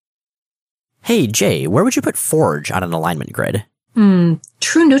Hey, Jay, where would you put Forge on an alignment grid?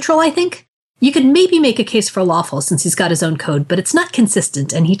 True neutral, I think. You could maybe make a case for lawful since he's got his own code, but it's not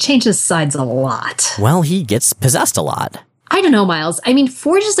consistent, and he changes sides a lot. Well, he gets possessed a lot. I don't know, Miles. I mean,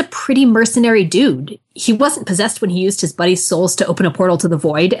 Forge is a pretty mercenary dude. He wasn't possessed when he used his buddy's souls to open a portal to the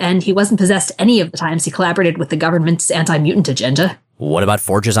void, and he wasn't possessed any of the times he collaborated with the government's anti-mutant agenda. What about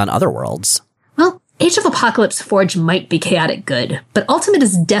Forges on other worlds? Well, Age of Apocalypse Forge might be chaotic good, but Ultimate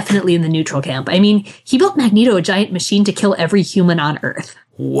is definitely in the neutral camp. I mean, he built Magneto, a giant machine, to kill every human on Earth.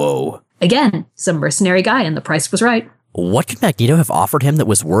 Whoa. Again, some mercenary guy, and the price was right. What could Magneto have offered him that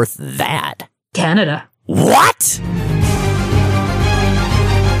was worth that? Canada. What?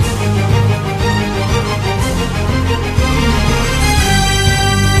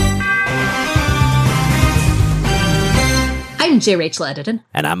 I'm J. Rachel Edidin.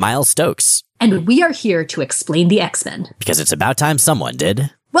 And I'm Miles Stokes. And we are here to explain the X-Men. Because it's about time someone did.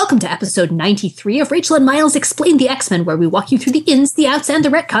 Welcome to episode 93 of Rachel and Miles Explain the X-Men, where we walk you through the ins, the outs, and the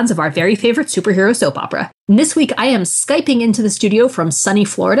retcons of our very favorite superhero soap opera. And this week, I am Skyping into the studio from sunny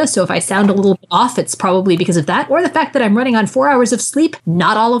Florida, so if I sound a little bit off, it's probably because of that, or the fact that I'm running on 4 hours of sleep,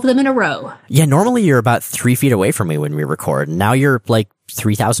 not all of them in a row. Yeah, normally you're about 3 feet away from me when we record. Now you're like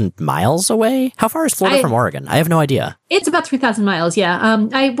 3,000 miles away? How far is Florida from Oregon? I have no idea. It's about 3,000 miles, yeah.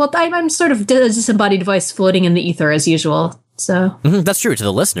 I'm sort of a disembodied voice floating in the ether as usual. So that's true. To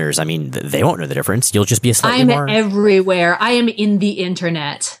the listeners, I mean, they won't know the difference. You'll just be a slightly more... I'm everywhere. I am in the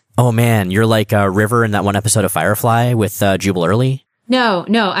internet. Oh, man. You're like River in that one episode of Firefly with Jubal Early? No.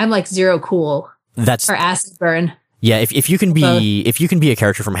 I'm like Zero Cool. Or Acid Burn. Yeah, if you can be a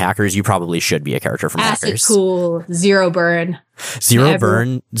character from Hackers, you probably should be a character from Hackers. Acid Cool, Zero Burn. Zero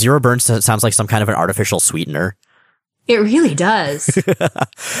Burn sounds like some kind of an artificial sweetener. It really does.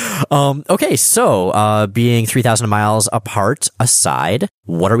 Okay, so being 3,000 miles apart aside,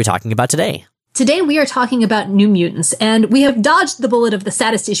 what are we talking about today? Today we are talking about New Mutants, and we have dodged the bullet of the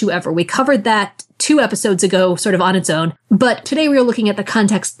saddest issue ever. We covered that 2 episodes ago, sort of on its own, but today we are looking at the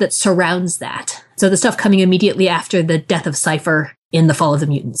context that surrounds that. So the stuff coming immediately after the death of Cypher in The Fall of the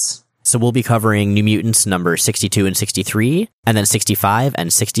Mutants. So we'll be covering New Mutants number 62 and 63, and then 65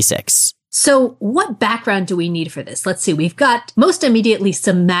 and 66. So what background do we need for this? Let's see. We've got most immediately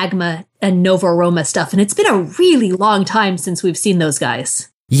some Magma and Nova Roma stuff, and it's been a really long time since we've seen those guys.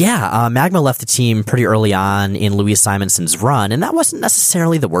 Yeah, Magma left the team pretty early on in Louise Simonson's run, and that wasn't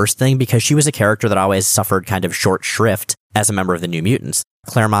necessarily the worst thing because she was a character that always suffered kind of short shrift as a member of the New Mutants.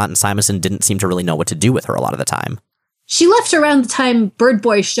 Claremont and Simonson didn't seem to really know what to do with her a lot of the time. She left around the time Bird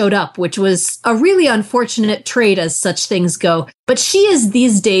Boy showed up, which was a really unfortunate trade as such things go. But she is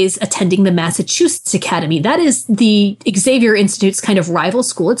these days attending the Massachusetts Academy. That is the Xavier Institute's kind of rival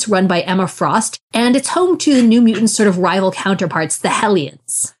school. It's run by Emma Frost, and it's home to the New Mutants' sort of rival counterparts, the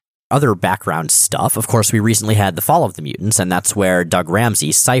Hellions. Other background stuff, of course, we recently had The Fall of the Mutants, and that's where Doug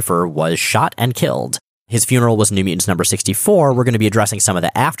Ramsey, Cypher, was shot and killed. His funeral was New Mutants number 64. We're going to be addressing some of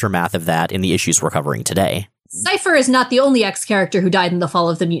the aftermath of that in the issues we're covering today. Cypher is not the only X character who died in The Fall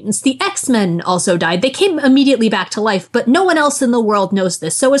of the Mutants. The X-Men also died. They came immediately back to life, but no one else in the world knows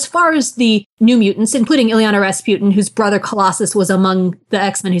this. So as far as the New Mutants, including Illyana Rasputin, whose brother Colossus was among the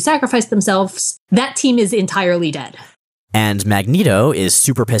X-Men who sacrificed themselves, that team is entirely dead. And Magneto is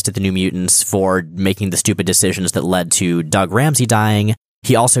super pissed at the New Mutants for making the stupid decisions that led to Doug Ramsey dying.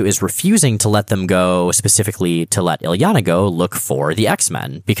 He also is refusing to let them go, specifically to let Illyana go look for the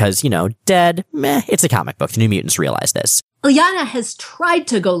X-Men. Because, dead, it's a comic book. The New Mutants realize this. Illyana has tried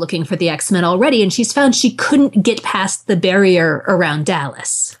to go looking for the X-Men already, and she's found she couldn't get past the barrier around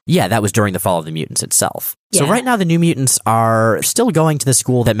Dallas. Yeah, that was during The Fall of the Mutants itself. Yeah. So right now the New Mutants are still going to the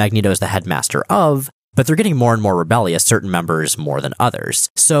school that Magneto is the headmaster of, but they're getting more and more rebellious, certain members more than others.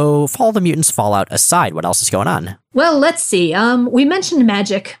 So Fall of the Mutants fallout aside, what else is going on? Well, let's see. We mentioned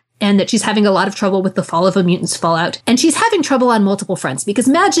Magik and that she's having a lot of trouble with the Fall of the Mutants fallout. And she's having trouble on multiple fronts because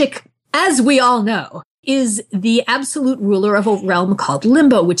Magik, as we all know, is the absolute ruler of a realm called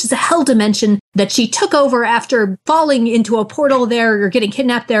Limbo, which is a hell dimension that she took over after falling into a portal there or getting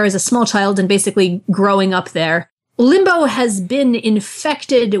kidnapped there as a small child and basically growing up there. Limbo has been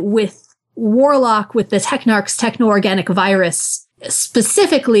infected with Warlock, with the Technarch's techno-organic virus,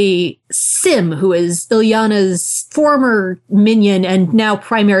 specifically Sim, who is Illyana's former minion and now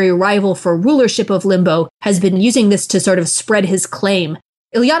primary rival for rulership of Limbo, has been using this to sort of spread his claim.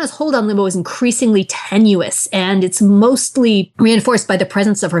 Illyana's hold on Limbo is increasingly tenuous, and it's mostly reinforced by the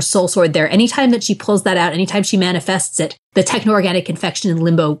presence of her soul sword there. Anytime that she pulls that out, anytime she manifests it, the techno-organic infection in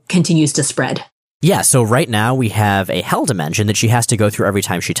Limbo continues to spread. Yeah, so right now we have a hell dimension that she has to go through every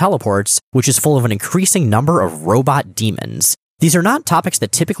time she teleports, which is full of an increasing number of robot demons. These are not topics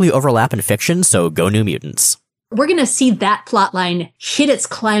that typically overlap in fiction, so go New Mutants. We're going to see that plotline hit its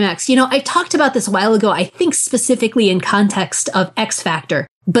climax. You know, I talked about this a while ago, I think specifically in context of X Factor.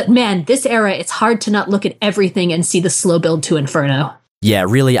 But man, this era, it's hard to not look at everything and see the slow build to Inferno. Yeah,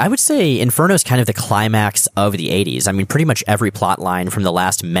 really, I would say Inferno is kind of the climax of the 80s. I mean, pretty much every plot line from the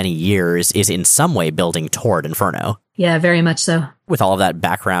last many years is in some way building toward Inferno. Yeah, very much so. With all of that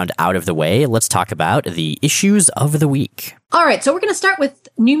background out of the way, let's talk about the issues of the week. All right, so we're going to start with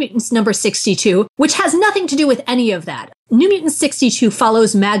New Mutants number 62, which has nothing to do with any of that. New Mutants 62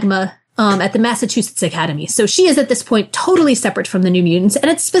 follows Magma at the Massachusetts Academy. So she is at this point totally separate from the New Mutants, and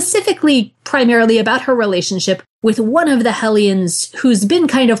it's specifically primarily about her relationship with one of the Hellions who's been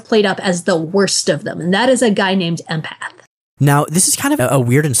kind of played up as the worst of them, and that is a guy named Empath. Now, this is kind of a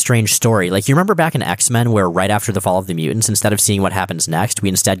weird and strange story. Like, you remember back in X-Men where right after the fall of the mutants, instead of seeing what happens next, we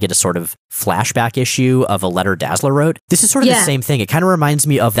instead get a sort of flashback issue of a letter Dazzler wrote? This is sort of the same thing. It kind of reminds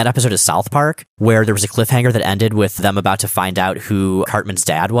me of that episode of South Park where there was a cliffhanger that ended with them about to find out who Cartman's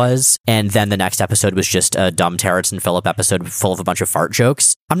dad was, and then the next episode was just a dumb Terrence and Phillip episode full of a bunch of fart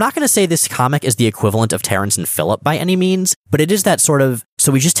jokes. I'm not going to say this comic is the equivalent of Terrence and Phillip by any means, but it is that sort of,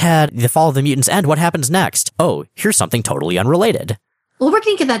 so we just had the fall of the mutants end, what happens next? Oh, here's something totally unrelated. Well, we're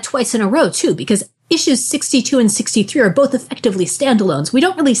going to get that twice in a row, too, because issues 62 and 63 are both effectively standalones. We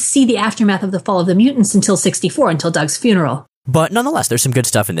don't really see the aftermath of the fall of the mutants until 64, until Doug's funeral. But nonetheless, there's some good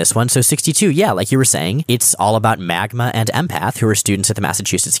stuff in this one. So 62, yeah, like you were saying, it's all about Magma and Empath, who are students at the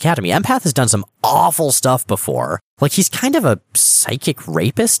Massachusetts Academy. Empath has done some awful stuff before. Like, he's kind of a psychic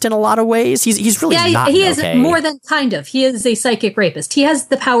rapist in a lot of ways. He's really not he is more than kind of. He is a psychic rapist. He has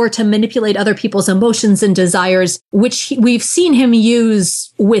the power to manipulate other people's emotions and desires, which we've seen him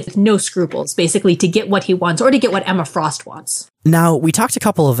use with no scruples, basically, to get what he wants, or to get what Emma Frost wants. Now, we talked a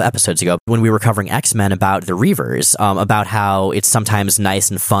couple of episodes ago when we were covering X-Men about the Reavers, about how it's sometimes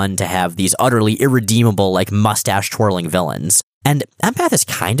nice and fun to have these utterly irredeemable, like, mustache-twirling villains. And Empath is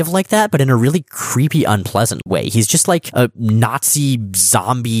kind of like that, but in a really creepy, unpleasant way. He's just like a Nazi,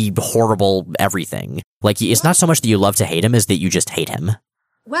 zombie, horrible everything. Like, it's not so much that you love to hate him as that you just hate him.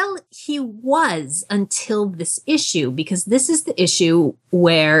 Well, he was until this issue, because this is the issue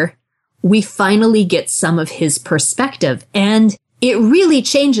where we finally get some of his perspective, and it really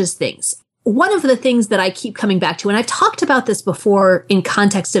changes things. One of the things that I keep coming back to, and I've talked about this before in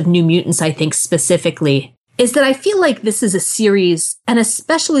context of New Mutants, I think specifically, is that I feel like this is a series, and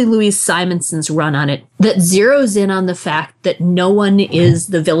especially Louise Simonson's run on it, that zeroes in on the fact that no one is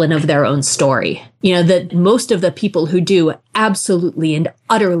the villain of their own story. You know, that most of the people who do absolutely and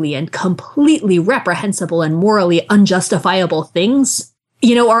utterly and completely reprehensible and morally unjustifiable things,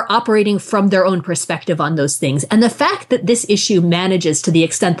 you know, are operating from their own perspective on those things. And the fact that this issue manages, to the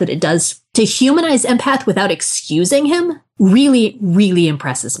extent that it does, to humanize Empath without excusing him really, really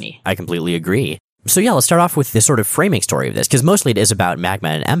impresses me. I completely agree. So yeah, let's start off with this sort of framing story of this, because mostly it is about Magma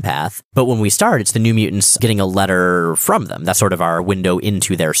and Empath, but when we start, it's the New Mutants getting a letter from them. That's sort of our window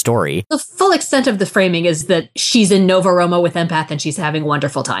into their story. The full extent of the framing is that she's in Nova Roma with Empath and she's having a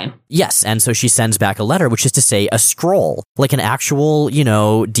wonderful time. Yes, and so she sends back a letter, which is to say a scroll, like an actual, you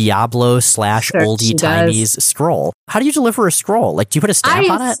know, Diablo / oldie-timey's scroll. How do you deliver a scroll? Like, do you put a stamp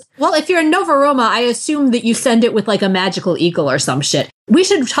on it? Well, if you're in Nova Roma, I assume that you send it with like a magical eagle or some shit. We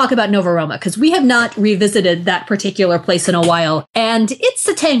should talk about Nova Roma, because we have not revisited that particular place in a while, and it's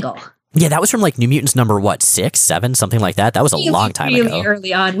a tangle. Yeah, that was from like New Mutants number, 6, 7, something like that? That was a long time ago. Really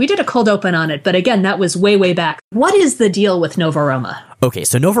early on. We did a cold open on it, but again, that was way, way back. What is the deal with Nova Roma? Okay,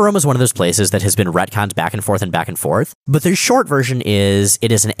 so Nova Roma is one of those places that has been retconned back and forth and back and forth, but the short version is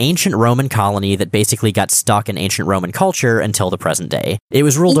it is an ancient Roman colony that basically got stuck in ancient Roman culture until the present day. It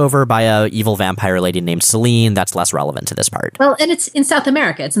was ruled over by a evil vampire lady named Selene. That's less relevant to this part. Well, and it's in South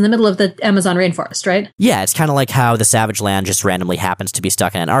America. It's in the middle of the Amazon rainforest, right? Yeah, it's kind of like how the Savage Land just randomly happens to be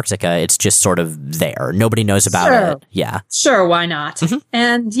stuck in Antarctica. It's just sort of there. Nobody knows about it. Yeah. Sure, why not? Mm-hmm.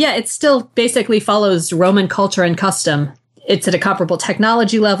 And yeah, it still basically follows Roman culture and custom. It's at a comparable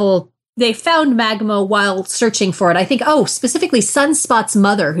technology level. They found Magma while searching for it. I think, specifically Sunspot's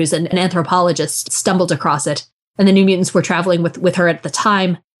mother, who's an anthropologist, stumbled across it. And the New Mutants were traveling with her at the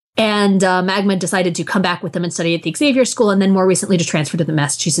time. And Magma decided to come back with them and study at the Xavier School, and then more recently to transfer to the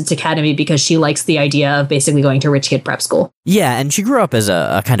Massachusetts Academy because she likes the idea of basically going to rich kid prep school. Yeah, and she grew up as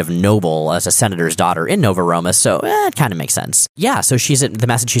a kind of noble, as a senator's daughter in Nova Roma, so it kind of makes sense. Yeah, so she's at the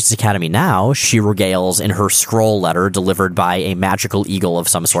Massachusetts Academy now. She regales in her scroll letter delivered by a magical eagle of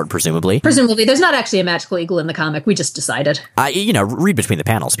some sort, presumably. Presumably. There's not actually a magical eagle in the comic. We just decided. Read between the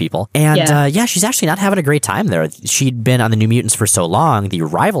panels, people. And she's actually not having a great time there. She'd been on the New Mutants for so long, the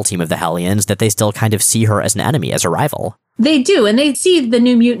rival team of the Hellions, that they still kind of see her as an enemy, as a rival. They do, and they see the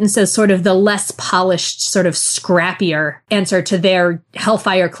New Mutants as sort of the less polished, sort of scrappier answer to their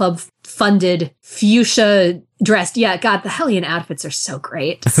Hellfire Club-funded, fuchsia-dressed. Yeah, God, the Hellion outfits are so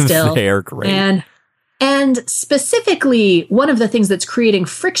great still. They're great. And specifically, one of the things that's creating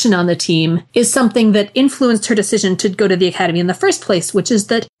friction on the team is something that influenced her decision to go to the Academy in the first place, which is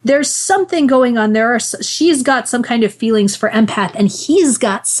that there's something going on there. She's got some kind of feelings for Empath, and he's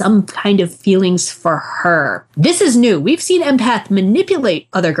got some kind of feelings for her. This is new. We've seen Empath manipulate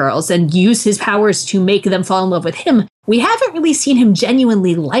other girls and use his powers to make them fall in love with him. We haven't really seen him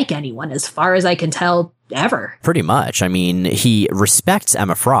genuinely like anyone, as far as I can tell, ever. Pretty much. I mean, he respects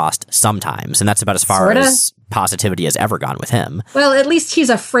Emma Frost sometimes, and that's about as far as positivity has ever gone with him. Well, at least he's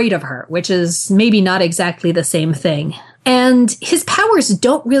afraid of her, which is maybe not exactly the same thing. And his powers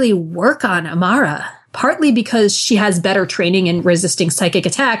don't really work on Amara. Partly because she has better training in resisting psychic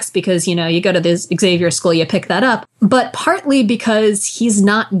attacks because, you know, you go to this Xavier school, you pick that up. But partly because he's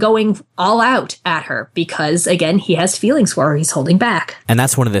not going all out at her because, again, he has feelings for her. He's holding back. And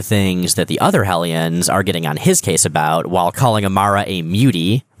that's one of the things that the other Hellions are getting on his case about while calling Amara a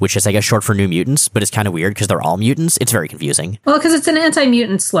mutie, which is, I guess, short for New Mutants, but it's kind of weird because they're all mutants. It's very confusing. Well, because it's an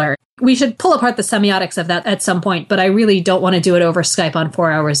anti-mutant slur. We should pull apart the semiotics of that at some point, but I really don't want to do it over Skype on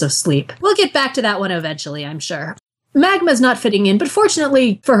 4 hours of sleep. We'll get back to that one eventually, I'm sure. Magma's not fitting in, but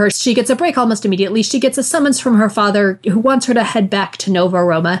fortunately for her, she gets a break almost immediately. She gets a summons from her father, who wants her to head back to Nova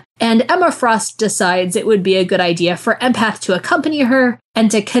Roma, and Emma Frost decides it would be a good idea for Empath to accompany her and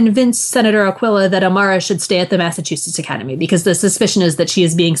to convince Senator Aquila that Amara should stay at the Massachusetts Academy, because the suspicion is that she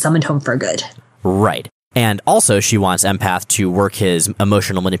is being summoned home for good. Right. And also, she wants Empath to work his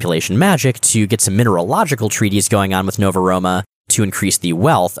emotional manipulation magic to get some mineralogical treaties going on with Nova Roma to increase the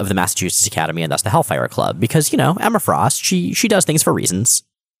wealth of the Massachusetts Academy and thus the Hellfire Club. Because, you know, Emma Frost, she does things for reasons.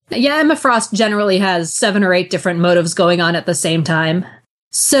 Yeah, Emma Frost generally has 7 or 8 different motives going on at the same time.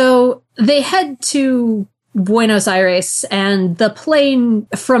 So they head to Buenos Aires, and the plane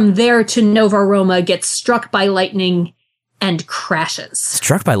from there to Nova Roma gets struck by lightning and crashes.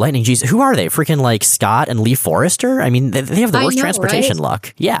 Struck by lightning? Geez, who are they? Freaking like Scott and Lee Forrester? I mean, they have the worst transportation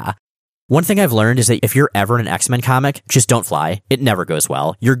luck. Yeah. One thing I've learned is that if you're ever in an X-Men comic, just don't fly. It never goes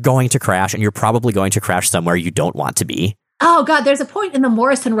well. You're going to crash, and you're probably going to crash somewhere you don't want to be. Oh, God, there's a point in the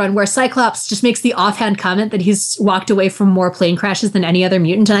Morrison run where Cyclops just makes the offhand comment that he's walked away from more plane crashes than any other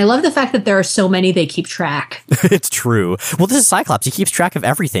mutant, and I love the fact that there are so many they keep track. It's true. Well, this is Cyclops. He keeps track of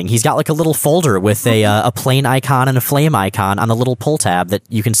everything. He's got like a little folder with a plane icon and a flame icon on a little pull tab that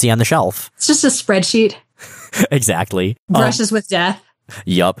you can see on the shelf. It's just a spreadsheet. Exactly. Brushes with death.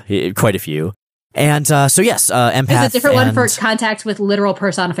 Yup, quite a few. And so, yes, Empath. There's a different one for contact with literal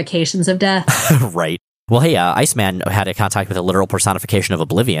personifications of death. Right. Well, hey, Iceman had a contact with a literal personification of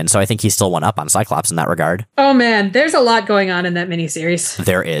Oblivion, so I think he's still one up on Cyclops in that regard. Oh, man, there's a lot going on in that miniseries.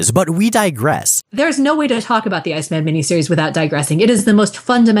 There is, but we digress. There's no way to talk about the Iceman miniseries without digressing. It is the most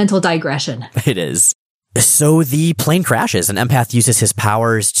fundamental digression. It is. So the plane crashes, and Empath uses his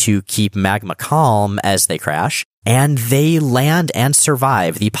powers to keep Magma calm as they crash, and they land and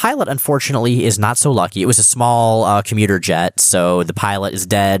survive. The pilot, unfortunately, is not so lucky. It was a small commuter jet, so the pilot is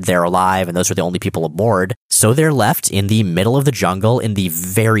dead, they're alive, and those are the only people aboard. So they're left in the middle of the jungle in the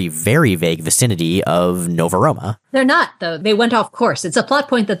very, very vague vicinity of Nova Roma. They're not, though. They went off course. It's a plot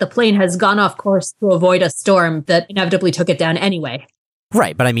point that the plane has gone off course to avoid a storm that inevitably took it down anyway.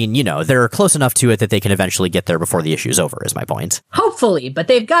 Right, but I mean, you know, they're close enough to it that they can eventually get there before the issue's over, is my point. Hopefully, but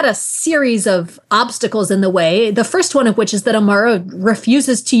they've got a series of obstacles in the way, the first one of which is that Amara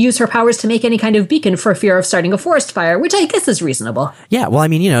refuses to use her powers to make any kind of beacon for fear of starting a forest fire, which I guess is reasonable. Yeah, well, I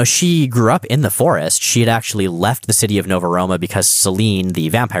mean, you know, she grew up in the forest. She had actually left the city of Nova Roma because Selene, the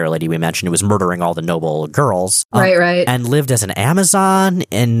vampire lady we mentioned, was murdering all the noble girls. Right. And lived as an Amazon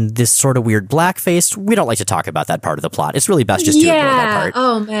in this sort of weird blackface. We don't like to talk about that part of the plot. It's really best just to ignore that part.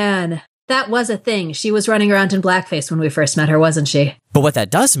 Oh, man. That was a thing. She was running around in blackface when we first met her, wasn't she? But what that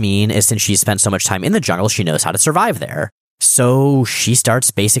does mean is since she's spent so much time in the jungle, she knows how to survive there. So she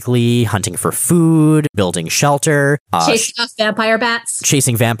starts basically hunting for food, building shelter. Chasing off vampire bats.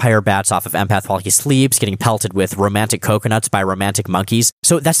 Chasing vampire bats off of Empath while he sleeps, getting pelted with romantic coconuts by romantic monkeys.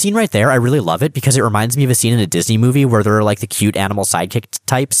 So that scene right there, I really love it because it reminds me of a scene in a Disney movie where there are like the cute animal sidekick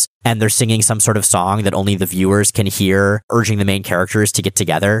types and they're singing some sort of song that only the viewers can hear, urging the main characters to get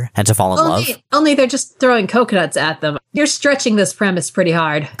together and to fall in love. Only they're just throwing coconuts at them. You're stretching this premise pretty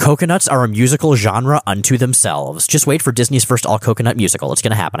hard. Coconuts are a musical genre unto themselves. Just wait for Disney's first all-coconut musical. It's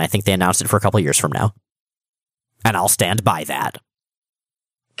going to happen. I think they announced it for a couple years from now. And I'll stand by that.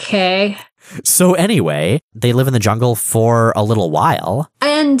 Okay. So anyway, they live in the jungle for a little while.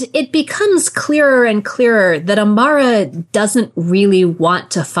 And it becomes clearer and clearer that Amara doesn't really want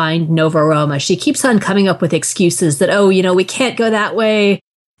to find Nova Roma. She keeps on coming up with excuses that, we can't go that way,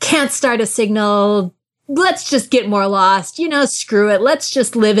 can't start a signal, let's just get more lost, screw it, let's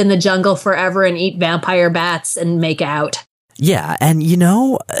just live in the jungle forever and eat vampire bats and make out. Yeah, and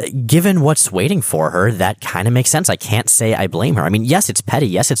given what's waiting for her, that kind of makes sense. I can't say I blame her. I mean, yes, it's petty,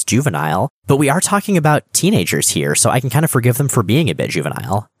 yes, it's juvenile, but we are talking about teenagers here, so I can kind of forgive them for being a bit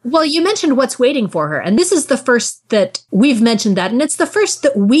juvenile. Well, you mentioned what's waiting for her, and this is the first that we've mentioned that, and it's the first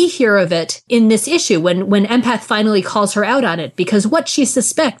that we hear of it in this issue when Empath finally calls her out on it, because what she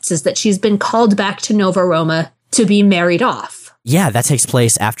suspects is that she's been called back to Nova Roma to be married off. Yeah, that takes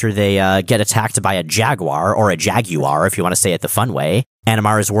place after they get attacked by a jaguar, or a jaguar, if you want to say it the fun way. And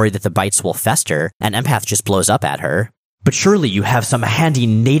Amara's worried that the bites will fester, and Empath just blows up at her. But surely you have some handy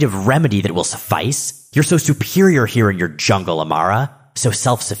native remedy that will suffice. You're so superior here in your jungle, Amara. So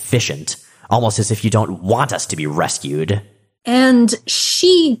self-sufficient. Almost as if you don't want us to be rescued. And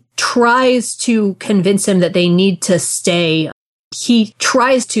she tries to convince him that they need to stay. He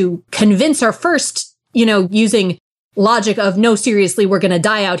tries to convince her first, using logic of, no, seriously, we're going to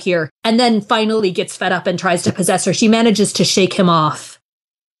die out here, and then finally gets fed up and tries to possess her. She manages to shake him off.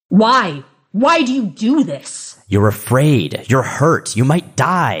 Why? Why do you do this? You're afraid. You're hurt. You might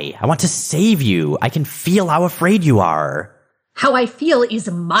die. I want to save you. I can feel how afraid you are. How I feel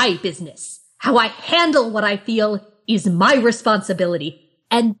is my business. How I handle what I feel is my responsibility.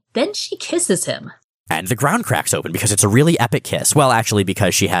 And then she kisses him. And the ground cracks open because it's a really epic kiss. Well, actually,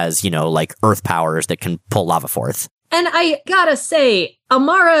 because she has, earth powers that can pull lava forth. And I gotta say,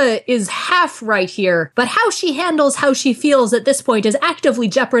 Amara is half right here, but how she handles how she feels at this point is actively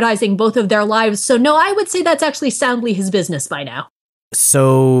jeopardizing both of their lives. So no, I would say that's actually soundly his business by now.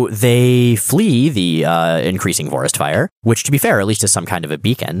 So they flee the increasing forest fire, which, to be fair, at least is some kind of a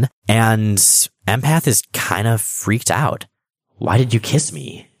beacon. And Empath is kind of freaked out. Why did you kiss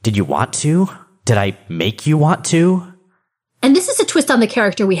me? Did you want to? Did I make you want to? And this is a twist on the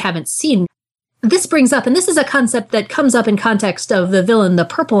character we haven't seen. This brings up, and this is a concept that comes up in context of the villain, the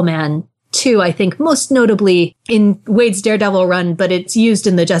Purple Man, too, I think, most notably in Wade's Daredevil run, but it's used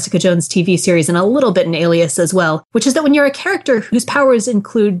in the Jessica Jones TV series and a little bit in Alias as well, which is that when you're a character whose powers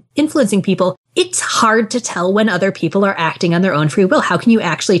include influencing people, it's hard to tell when other people are acting on their own free will. How can you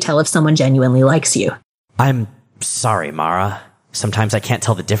actually tell if someone genuinely likes you? I'm sorry, Mara. Sometimes I can't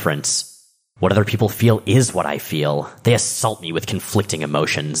tell the difference. What other people feel is what I feel. They assault me with conflicting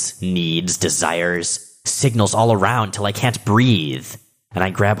emotions, needs, desires, signals all around till I can't breathe. And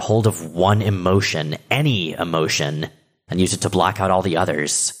I grab hold of one emotion, any emotion, and use it to block out all the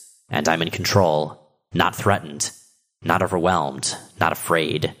others. And I'm in control, not threatened, not overwhelmed, not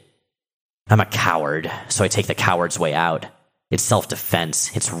afraid. I'm a coward, so I take the coward's way out. It's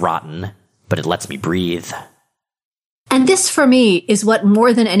self-defense, it's rotten, but it lets me breathe. And this, for me, is what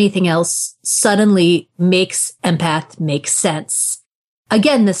more than anything else suddenly makes Empath make sense.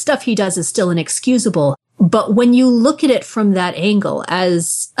 Again, the stuff he does is still inexcusable, but when you look at it from that angle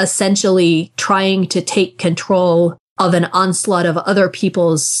as essentially trying to take control of an onslaught of other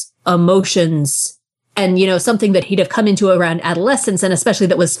people's emotions, and, something that he'd have come into around adolescence, and especially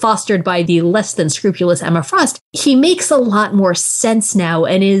that was fostered by the less than scrupulous Emma Frost, he makes a lot more sense now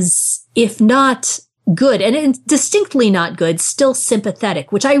and is, if not good, and distinctly not good, still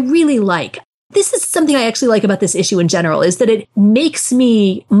sympathetic, which I really like. This is something I actually like about this issue in general, is that it makes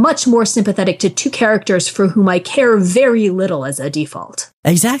me much more sympathetic to two characters for whom I care very little as a default.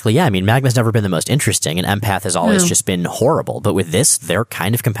 Exactly, yeah. I mean, Magma's never been the most interesting, and Empath has always just been horrible. But with this, they're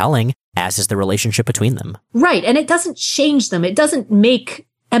kind of compelling, as is the relationship between them. Right, and it doesn't change them. It doesn't make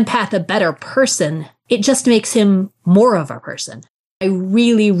Empath a better person. It just makes him more of a person. I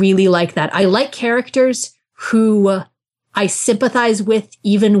really, really like that. I like characters who I sympathize with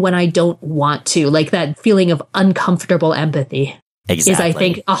even when I don't want to. Like that feeling of uncomfortable empathy is, I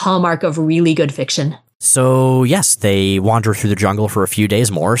think, a hallmark of really good fiction. So, yes, they wander through the jungle for a few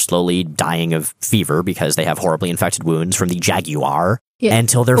days more, slowly dying of fever because they have horribly infected wounds from the jaguar,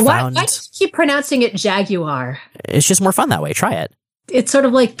 until they're found... Why do you keep pronouncing it jaguar? It's just more fun that way. Try it. It's sort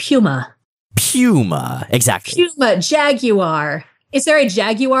of like puma. Puma, exactly. Puma, jaguar. Is there a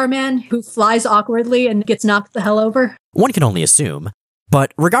jaguar man who flies awkwardly and gets knocked the hell over? One can only assume.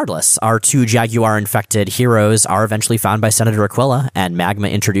 But regardless, our two jaguar-infected heroes are eventually found by Senator Aquila, and Magma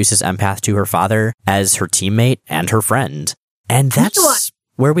introduces Empath to her father as her teammate and her friend. And that's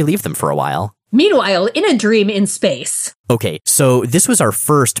where we leave them for a while. Meanwhile, in a dream in space. Okay, so this was our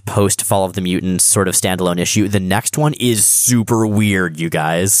first post-Fall of the Mutants sort of standalone issue. The next one is super weird, you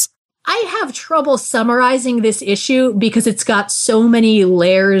guys. I have trouble summarizing this issue because it's got so many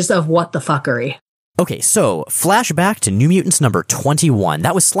layers of what the fuckery. Okay, so flashback to New Mutants number 21.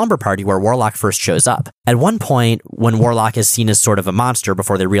 That was Slumber Party where Warlock first shows up. At one point, when Warlock is seen as sort of a monster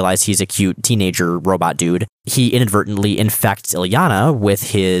before they realize he's a cute teenager robot dude, he inadvertently infects Illyana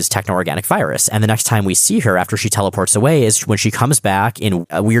with his techno-organic virus. And the next time we see her after she teleports away is when she comes back in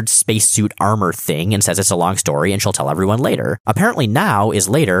a weird spacesuit armor thing and says it's a long story and she'll tell everyone later. Apparently now is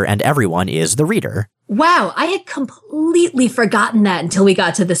later and everyone is the reader. Wow, I had completely forgotten that until we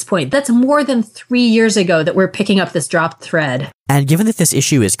got to this point. That's more than 3 years ago that we're picking up this dropped thread. And given that this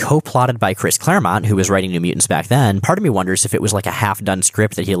issue is co-plotted by Chris Claremont, who was writing New Mutants back then, part of me wonders if it was like a half-done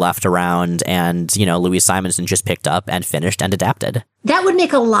script that he left around and, you know, Louise Simonson just picked up and finished and adapted. That would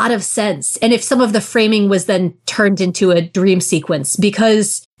make a lot of sense. And if some of the framing was then turned into a dream sequence,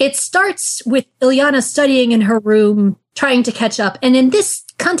 because it starts with Illyana studying in her room, trying to catch up. And in this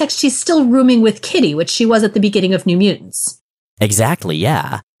context, she's still rooming with Kitty, which she was at the beginning of New Mutants. Exactly,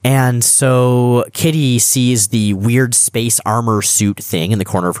 yeah. And so Kitty sees the weird space armor suit thing in the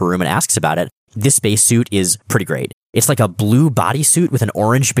corner of her room and asks about it. This space suit is pretty great. It's like a blue bodysuit with an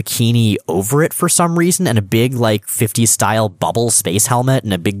orange bikini over it for some reason and a big, like, 50s style bubble space helmet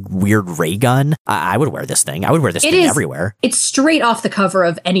and a big weird ray gun. I would wear this thing. I would wear this thing everywhere. It's straight off the cover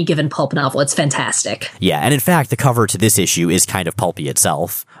of any given pulp novel. It's fantastic. Yeah, and in fact, the cover to this issue is kind of pulpy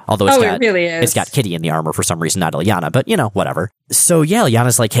itself. Although it really is. It's got Kitty in the armor for some reason, not Illyana, but, you know, whatever. So, yeah,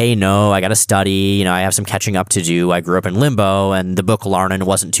 Illyana's like, hey, no, I gotta study, you know, I have some catching up to do. I grew up in Limbo, and the book Larnon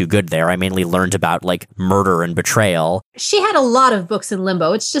wasn't too good there. I mainly learned about, like, murder and betrayal. She had a lot of books in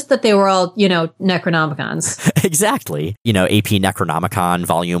Limbo. It's just that they were all, you know, Necronomicons. Exactly. You know, AP Necronomicon,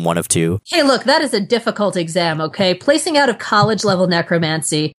 volume 1 of 2. Hey, look, that is a difficult exam, okay? Placing out of college-level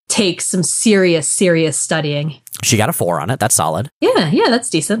necromancy takes some serious studying. She got a 4 on it. That's solid. Yeah, that's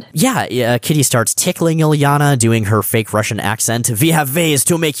decent. Yeah, Kitty starts tickling Illyana, doing her fake Russian accent. We have ways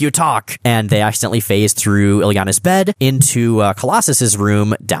to make you talk. And they accidentally phase through Illyana's bed into Colossus's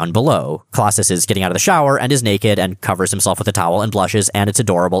room down below. Colossus is getting out of the shower and is naked and covers himself with a towel and blushes, and it's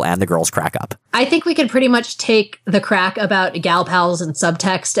adorable, and the girls crack up. I think we can pretty much take the crack about gal pals and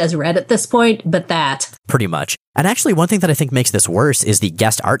subtext as read at this point, but that. Pretty much. And actually, one thing that I think makes this worse is the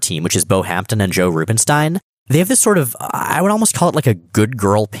guest art team, which is Bo Hampton and Joe Rubinstein. They have this sort of, I would almost call it like a good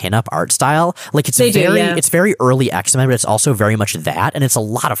girl pinup art style. Like it's it's very early X-Men, but it's also very much that, and it's a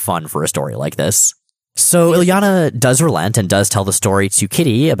lot of fun for a story like this. So Illyana does relent and does tell the story to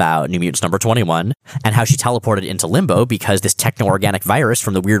Kitty about New Mutants number 21 and how she teleported into Limbo because this techno-organic virus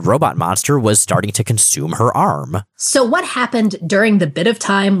from the weird robot monster was starting to consume her arm. So what happened during the bit of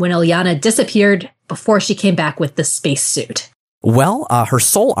time when Illyana disappeared before she came back with the spacesuit? Well, her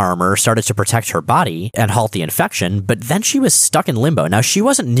soul armor started to protect her body and halt the infection, but then she was stuck in Limbo. Now, she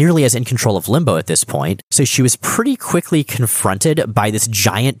wasn't nearly as in control of Limbo at this point, so she was pretty quickly confronted by this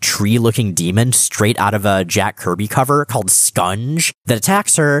giant tree-looking demon straight out of a Jack Kirby cover called Skunge that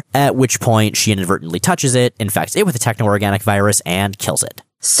attacks her, at which point she inadvertently touches it, infects it with a techno-organic virus, and kills it.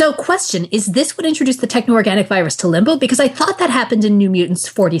 So question, is this what introduced the techno-organic virus to Limbo? Because I thought that happened in New Mutants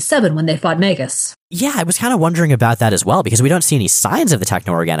 47 when they fought Magus. Yeah, I was kind of wondering about that as well, because we don't see any signs of the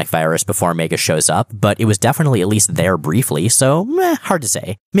techno-organic virus before Magus shows up, but it was definitely at least there briefly, so hard to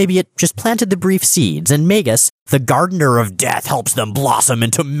say. Maybe it just planted the brief seeds, and Magus, the gardener of death, helps them blossom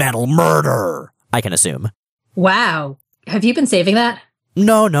into mental murder, I can assume. Wow. Have you been saving that?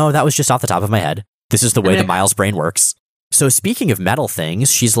 No, that was just off the top of my head. This is the way the Miles brain works. So speaking of metal things,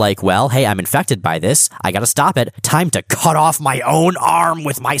 she's like, well, hey, I'm infected by this. I gotta stop it. Time to cut off my own arm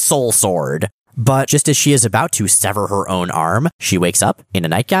with my soul sword. But just as she is about to sever her own arm, she wakes up in a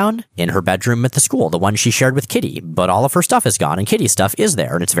nightgown in her bedroom at the school, the one she shared with Kitty. But all of her stuff is gone and Kitty's stuff is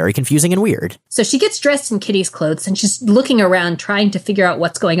there, and it's very confusing and weird. So she gets dressed in Kitty's clothes and she's looking around trying to figure out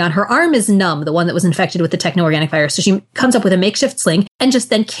what's going on. Her arm is numb, the one that was infected with the techno-organic virus. So she comes up with a makeshift sling, and just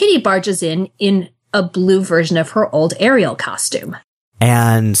then Kitty barges in a blue version of her old Ariel costume.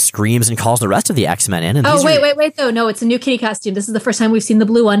 And screams and calls the rest of the X-Men in. And wait, though. No, it's a new Kitty costume. This is the first time we've seen the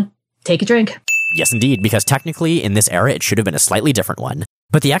blue one. Take a drink. Yes, indeed, because technically in this era, it should have been a slightly different one.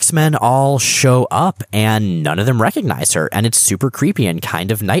 But the X-Men all show up and none of them recognize her. And it's super creepy and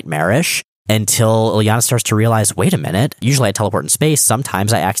kind of nightmarish until Illyana starts to realize, wait a minute, usually I teleport in space.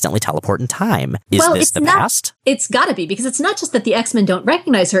 Sometimes I accidentally teleport in time. Is this the past? It's gotta be, because it's not just that the X-Men don't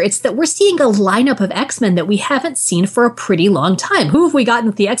recognize her. It's that we're seeing a lineup of X-Men that we haven't seen for a pretty long time. Who have we gotten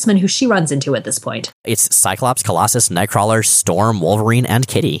with the X-Men who she runs into at this point? It's Cyclops, Colossus, Nightcrawler, Storm, Wolverine, and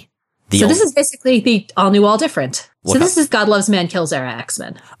Kitty. So this is basically the all new, all different. Look So this is God Loves Man Kills era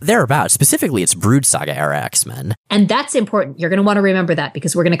X-Men. Thereabouts. Specifically, it's Brood Saga era X-Men. And that's important. You're going to want to remember that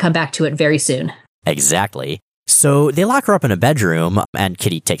because we're going to come back to it very soon. Exactly. So they lock her up in a bedroom, and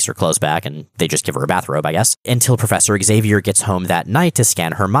Kitty takes her clothes back, and they just give her a bathrobe, I guess, until Professor Xavier gets home that night to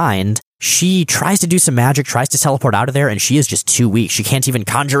scan her mind. She tries to do some magic, tries to teleport out of there, and she is just too weak. She can't even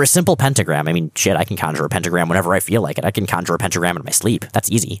conjure a simple pentagram. I mean, shit, I can conjure a pentagram whenever I feel like it. I can conjure a pentagram in my sleep.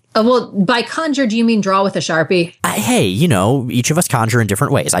 That's easy. Well, by conjure, do you mean draw with a Sharpie? Hey, each of us conjure in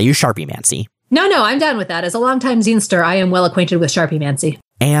different ways. I use Sharpie-mancy. No, I'm down with that. As a longtime zinester, I am well acquainted with Sharpie-mancy.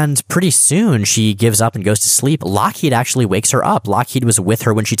 And pretty soon, she gives up and goes to sleep. Lockheed actually wakes her up. Lockheed was with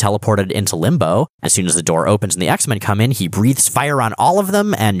her when she teleported into Limbo. As soon as the door opens and the X-Men come in, he breathes fire on all of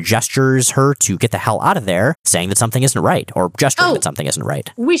them and gestures her to get the hell out of there, saying that something isn't right, or gesturing that something isn't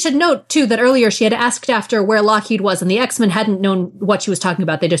right. We should note, too, that earlier she had asked after where Lockheed was, and the X-Men hadn't known what she was talking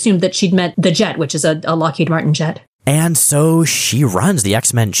about. They'd assumed that she'd meant the jet, which is a Lockheed Martin jet. And so she runs, the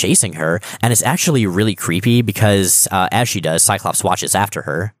X-Men chasing her, and it's actually really creepy because, as she does, Cyclops watches after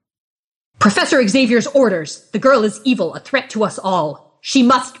her. Professor Xavier's orders. The girl is evil, a threat to us all. She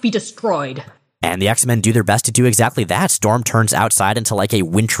must be destroyed. And the X-Men do their best to do exactly that. Storm turns outside into like a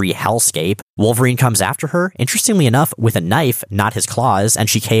wintry hellscape. Wolverine comes after her, interestingly enough, with a knife, not his claws, and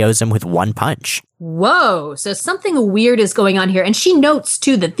she KOs him with one punch. Whoa, so something weird is going on here. And she notes,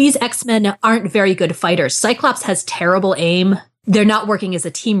 too, that these X-Men aren't very good fighters. Cyclops has terrible aim. They're not working as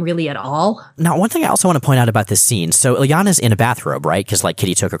a team really at all. Now, one thing I also want to point out about this scene. So Illyana's in a bathrobe, right? Because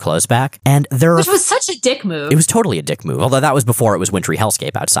Kitty took her clothes back. And Which was such a dick move. It was totally a dick move. Although that was before it was wintry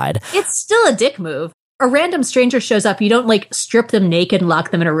hellscape outside. It's still a dick move. A random stranger shows up, you don't, strip them naked and lock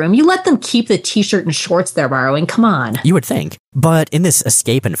them in a room. You let them keep the t-shirt and shorts they're borrowing. Come on. You would think. But in this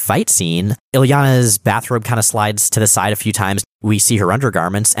escape and fight scene, Illyana's bathrobe kind of slides to the side a few times. We see her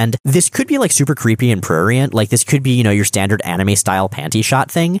undergarments, and this could be, super creepy and prurient. This could be, your standard anime-style panty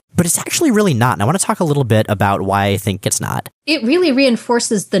shot thing. But it's actually really not, and I want to talk a little bit about why I think it's not. It really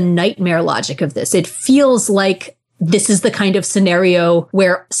reinforces the nightmare logic of this. It feels like this is the kind of scenario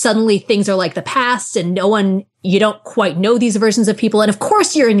where suddenly things are like the past and you don't quite know these versions of people. And of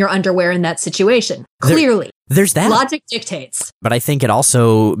course you're in your underwear in that situation. Clearly. There's that. Logic dictates. But I think it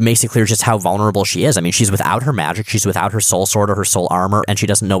also makes it clear just how vulnerable she is. I mean, she's without her magic, she's without her soul sword or her soul armor, and she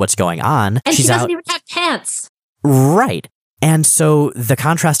doesn't know what's going on. And she doesn't even have pants. Right. And so the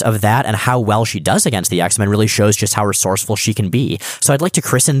contrast of that and how well she does against the X-Men really shows just how resourceful she can be. So I'd like to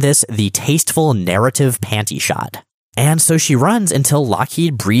christen this the tasteful narrative panty shot. And so she runs until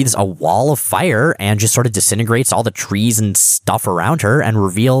Lockheed breathes a wall of fire and just sort of disintegrates all the trees and stuff around her and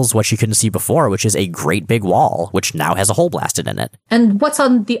reveals what she couldn't see before, which is a great big wall, which now has a hole blasted in it. And what's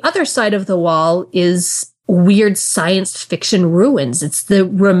on the other side of the wall is weird science fiction ruins. It's the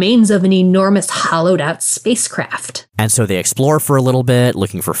remains of an enormous hollowed out spacecraft. And so they explore for a little bit,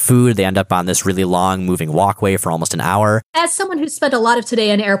 looking for food. They end up on this really long moving walkway for almost an hour. As someone who spent a lot of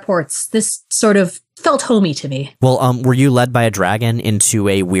today in airports, this sort of felt homey to me. Well, were you led by a dragon into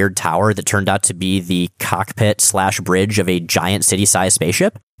a weird tower that turned out to be the cockpit/bridge of a giant city-sized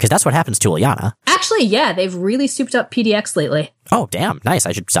spaceship? Because that's what happens to Illyana. Actually, yeah, they've really souped up PDX lately. Oh, damn. Nice.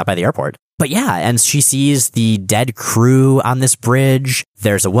 I should stop by the airport. But yeah, and she sees the dead crew on this bridge.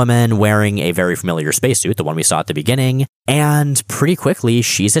 There's a woman wearing a very familiar spacesuit, the one we saw at the beginning. And pretty quickly,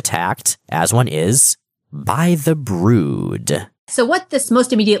 she's attacked, as one is, by the Brood. So what this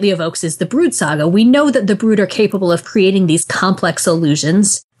most immediately evokes is the Brood saga. We know that the Brood are capable of creating these complex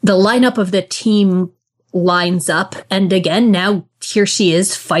illusions. The lineup of the team lines up, and again, now here she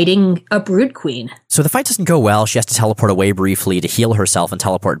is fighting a Brood Queen. So the fight doesn't go well. She has to teleport away briefly to heal herself and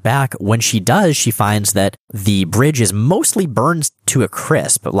teleport back. When she does, she finds that the bridge is mostly burned to a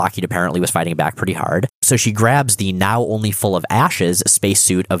crisp. Lockheed apparently was fighting back pretty hard. So she grabs the now only full of ashes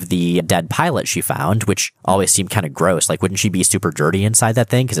spacesuit of the dead pilot she found, which always seemed kind of gross. Wouldn't she be super dirty inside that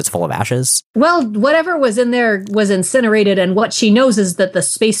thing because it's full of ashes? Well, whatever was in there was incinerated, and what she knows is that the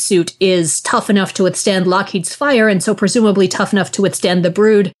spacesuit is tough enough to withstand Lockheed's fire, and so presumably tough enough to withstand the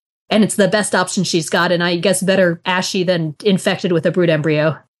Brood, and it's the best option she's got, and I guess better ashy than infected with a Brood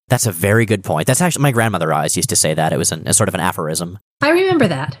embryo. That's a very good point. That's actually, my grandmother always used to say that. It was a sort of an aphorism. I remember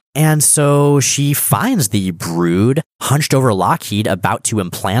that. And so she finds the Brood hunched over Lockheed, about to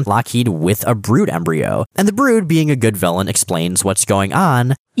implant Lockheed with a Brood embryo. And the Brood, being a good villain, explains what's going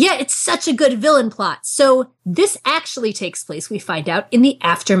on. Yeah, it's such a good villain plot. So this actually takes place, we find out, in the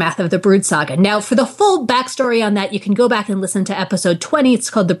aftermath of the Brood saga. Now, for the full backstory on that, you can go back and listen to episode 20. It's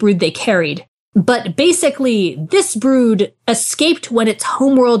called The Brood They Carried. But basically, this brood escaped when its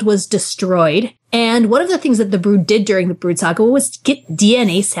homeworld was destroyed. And one of the things that the brood did during the Brood Saga was get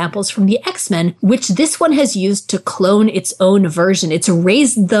DNA samples from the X-Men, which this one has used to clone its own version. It's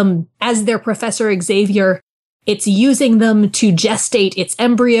raised them as their Professor Xavier. It's using them to gestate its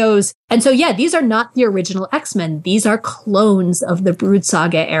embryos. And so, yeah, these are not the original X-Men. These are clones of the Brood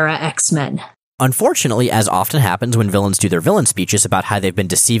Saga era X-Men. Unfortunately, as often happens when villains do their villain speeches about how they've been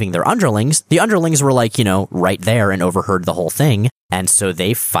deceiving their underlings, the underlings were like, right there and overheard the whole thing. And so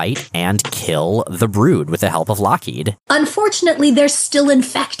they fight and kill the Brood with the help of Lockheed. Unfortunately, they're still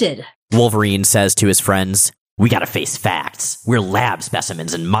infected. Wolverine says to his friends, "We gotta face facts. We're lab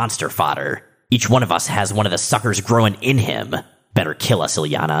specimens and monster fodder. Each one of us has one of the suckers growing in him. Better kill us,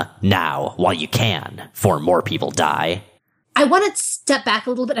 Illyana, now, while you can, before more people die." I want to step back a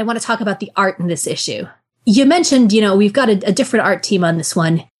little bit. I want to talk about the art in this issue. You mentioned, we've got a different art team on this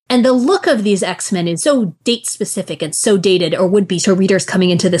one. And the look of these X-Men is so date-specific and so dated, or would be to readers coming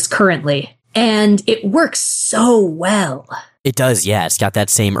into this currently. And it works so well. It does, yeah. It's got that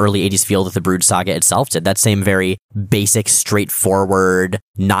same early 80s feel that the Brood Saga itself did. That same very basic, straightforward,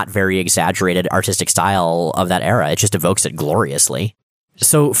 not very exaggerated artistic style of that era. It just evokes it gloriously.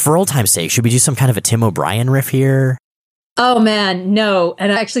 So, for old time's sake, should we do some kind of a Tim O'Brien riff here? Oh man, no.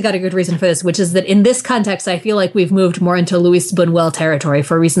 And I actually got a good reason for this, which is that in this context, I feel like we've moved more into Luis Buñuel territory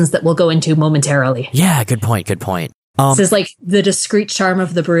for reasons that we'll go into momentarily. Yeah, good point. This is like the discreet charm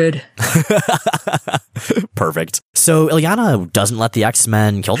of the Brood. Perfect. So Illyana doesn't let the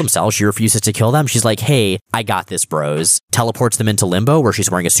X-Men kill themselves. She refuses to kill them. She's like, "Hey, I got this, bros." Teleports them into Limbo, where she's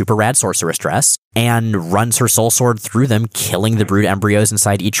wearing a super rad sorceress dress, and runs her soul sword through them, killing the Brood embryos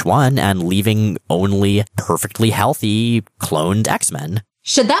inside each one and leaving only perfectly healthy cloned X-Men.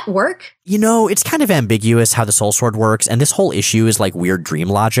 Should that work? It's kind of ambiguous how the soul sword works, and this whole issue is like weird dream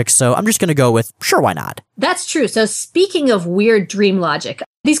logic, so I'm just going to go with, sure, why not? That's true. So speaking of weird dream logic,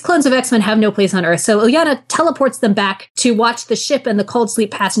 these clones of X-Men have no place on Earth, so Illyana teleports them back to watch the ship and the cold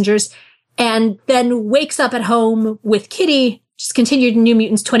sleep passengers, and then wakes up at home with Kitty, just continued in New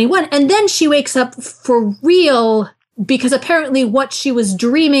Mutants 21, and then she wakes up for real because apparently what she was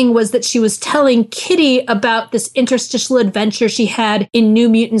dreaming was that she was telling Kitty about this interstitial adventure she had in New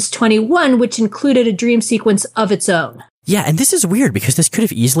Mutants 21, which included a dream sequence of its own. Yeah, and this is weird because this could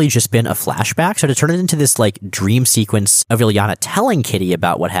have easily just been a flashback, so to turn it into this, dream sequence of Illyana telling Kitty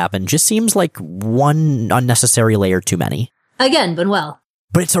about what happened just seems like one unnecessary layer too many. Again, Buñuel.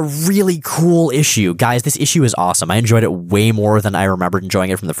 But it's a really cool issue. Guys, this issue is awesome. I enjoyed it way more than I remembered enjoying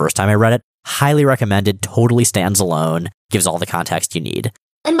it from the first time I read it. Highly recommended, totally stands alone, gives all the context you need.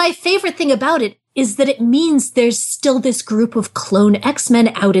 And my favorite thing about it is that it means there's still this group of clone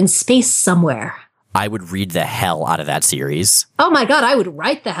X-Men out in space somewhere. I would read the hell out of that series. Oh my god, I would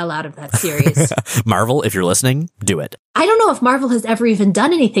write the hell out of that series. Marvel, if you're listening, do it. I don't know if Marvel has ever even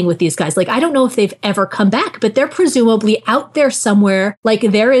done anything with these guys. I don't know if they've ever come back, but they're presumably out there somewhere.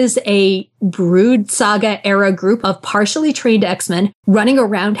 There is a Brood Saga era group of partially trained X-Men running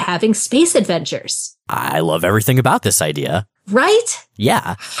around having space adventures. I love everything about this idea. Right?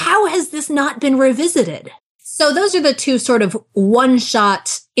 Yeah. How has this not been revisited? So those are the two sort of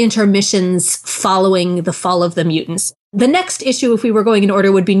one-shot intermissions following the fall of the mutants. The next issue, if we were going in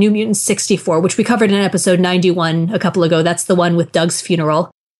order, would be New Mutants 64, which we covered in episode 91 a couple ago. That's the one with Doug's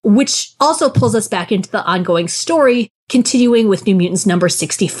funeral, which also pulls us back into the ongoing story, continuing with New Mutants number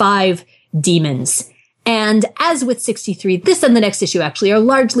 65, Demons. And as with 63, this and the next issue actually are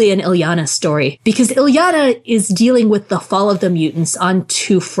largely an Illyana story, because Illyana is dealing with the fall of the mutants on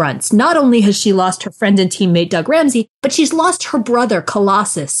two fronts. Not only has she lost her friend and teammate Doug Ramsey, but she's lost her brother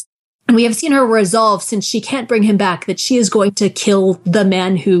Colossus. And we have seen her resolve, since she can't bring him back, that she is going to kill the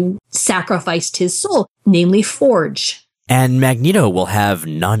man who sacrificed his soul, namely Forge. And Magneto will have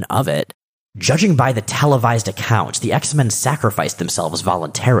none of it. Judging by the televised accounts, the X-Men sacrificed themselves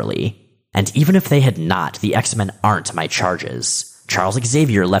voluntarily. And even if they had not, the X-Men aren't my charges. Charles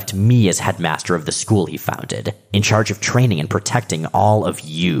Xavier left me as headmaster of the school he founded, in charge of training and protecting all of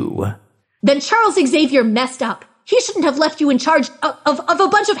you. Then Charles Xavier messed up. He shouldn't have left you in charge of a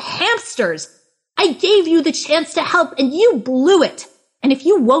bunch of hamsters. I gave you the chance to help, and you blew it. And if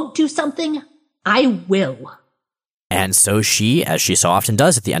you won't do something, I will. And so she, as she so often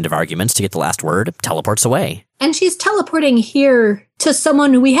does at the end of arguments to get the last word, teleports away. And she's teleporting here to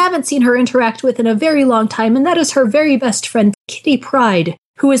someone who we haven't seen her interact with in a very long time, and that is her very best friend, Kitty Pryde,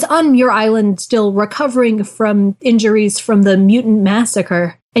 who is on Muir Island still recovering from injuries from the mutant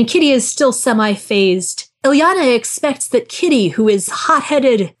massacre. And Kitty is still semi-phased, Illyana expects that Kitty, who is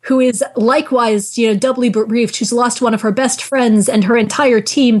hot-headed, who is likewise, doubly bereaved, who's lost one of her best friends and her entire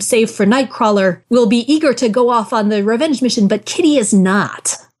team, save for Nightcrawler, will be eager to go off on the revenge mission, but Kitty is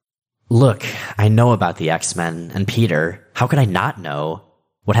not. Look, I know about the X-Men and Peter. How could I not know?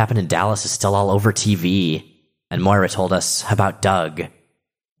 What happened in Dallas is still all over TV. And Moira told us about Doug.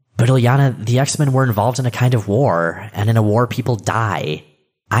 But Illyana, the X-Men were involved in a kind of war, and in a war people die.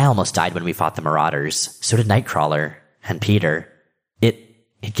 I almost died when we fought the Marauders. So did Nightcrawler and Peter.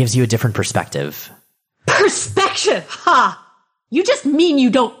 It gives you a different perspective. Perspective? Ha! You just mean you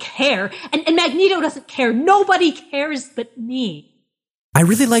don't care. And Magneto doesn't care. Nobody cares but me. I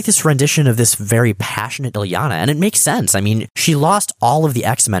really like this rendition of this very passionate Illyana, and it makes sense. I mean, she lost all of the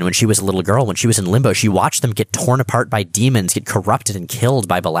X-Men when she was a little girl. When she was in Limbo, she watched them get torn apart by demons, get corrupted and killed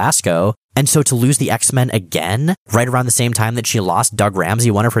by Belasco. And so to lose the X-Men again, right around the same time that she lost Doug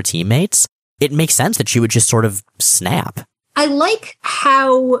Ramsey, one of her teammates, it makes sense that she would just sort of snap. I like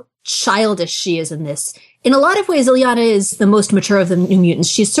how childish she is in this. In a lot of ways, Illyana is the most mature of the New Mutants.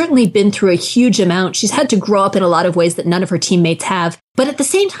 She's certainly been through a huge amount. She's had to grow up in a lot of ways that none of her teammates have. But at the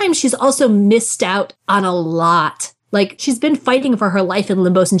same time, she's also missed out on a lot. Like, she's been fighting for her life in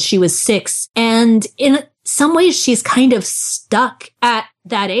Limbo since she was 6. And in some ways, she's kind of stuck at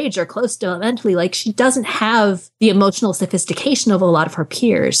that age or close to it mentally. Like, she doesn't have the emotional sophistication of a lot of her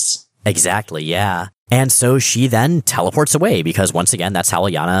peers. Exactly, yeah. And so she then teleports away because, once again, that's how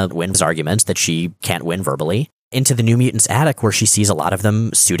Illyana wins arguments that she can't win verbally, into the New Mutants attic where she sees a lot of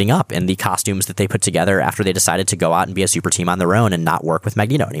them suiting up in the costumes that they put together after they decided to go out and be a super team on their own and not work with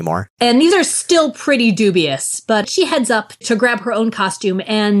Magneto anymore. And these are still pretty dubious, but she heads up to grab her own costume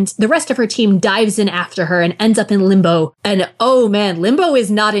and the rest of her team dives in after her and ends up in Limbo. And oh man, Limbo is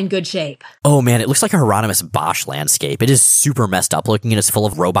not in good shape. Oh man, it looks like a Hieronymus Bosch landscape. It is super messed up looking and it's full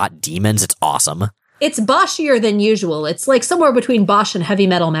of robot demons. It's awesome. It's Boschier than usual. It's like somewhere between Bosch and Heavy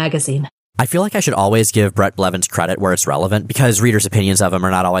Metal Magazine. I feel like I should always give Brett Blevins credit where it's relevant because readers' opinions of him are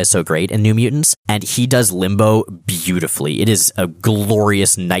not always so great in New Mutants, and he does Limbo beautifully. It is a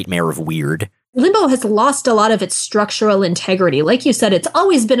glorious nightmare of weird. Limbo has lost a lot of its structural integrity. Like you said, it's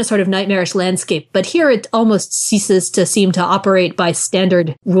always been a sort of nightmarish landscape, but here it almost ceases to seem to operate by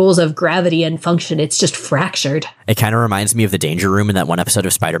standard rules of gravity and function. It's just fractured. It kind of reminds me of the Danger Room in that one episode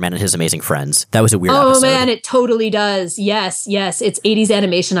of Spider-Man and His Amazing Friends. That was a weird episode. Oh man, it totally does. Yes. It's 80s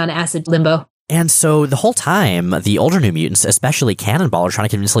animation on acid, Limbo. And so the whole time, the older New Mutants, especially Cannonball, are trying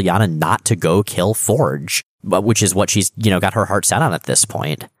to convince Illyana not to go kill Forge, which is what she's, got her heart set on at this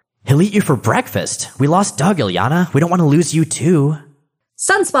point. He'll eat you for breakfast. We lost Doug, Illyana. We don't want to lose you too.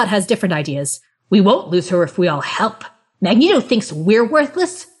 Sunspot has different ideas. We won't lose her if we all help. Magneto thinks we're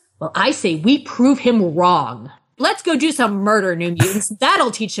worthless? Well, I say we prove him wrong. Let's go do some murder, New Mutants. That'll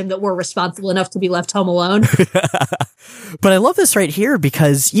teach him that we're responsible enough to be left home alone. But I love this right here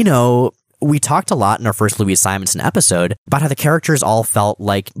because, we talked a lot in our first Louise Simonson episode about how the characters all felt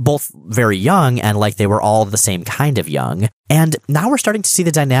like both very young and like they were all the same kind of young. And now we're starting to see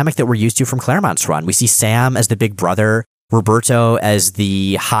the dynamic that we're used to from Claremont's run. We see Sam as the big brother, Roberto as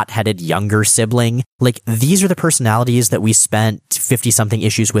the hot-headed younger sibling. Like, these are the personalities that we spent 50-something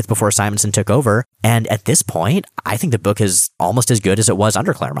issues with before Simonson took over. And at this point, I think the book is almost as good as it was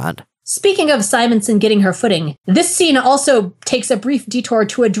under Claremont. Speaking of Simonson getting her footing, this scene also takes a brief detour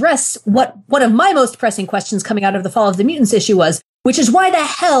to address what one of my most pressing questions coming out of the Fall of the Mutants issue was, which is why the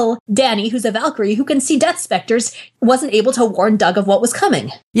hell Danny, who's a Valkyrie who can see death specters, wasn't able to warn Doug of what was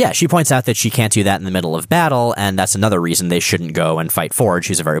coming. Yeah, she points out that she can't do that in the middle of battle, and that's another reason they shouldn't go and fight Forge,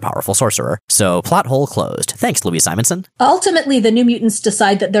 who's a very powerful sorcerer. So, plot hole closed. Thanks, Louise Simonson. Ultimately, the New Mutants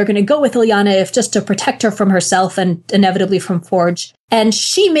decide that they're going to go with Illyana if just to protect her from herself and inevitably from Forge. And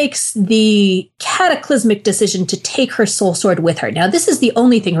she makes the cataclysmic decision to take her soul sword with her. Now, this is the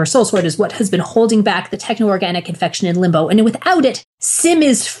only thing. Her soul sword is what has been holding back the techno-organic infection in Limbo. And without it, Sim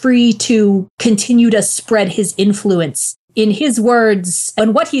is free to continue to spread his influence. In his words,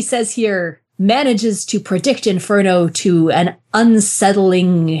 and what he says here, manages to predict Inferno to an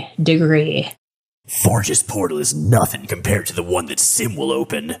unsettling degree. Forge's portal is nothing compared to the one that Sim will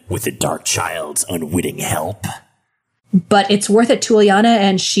open with the Dark Child's unwitting help. But it's worth it to Illyana,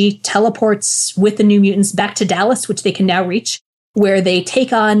 and she teleports with the New Mutants back to Dallas, which they can now reach, where they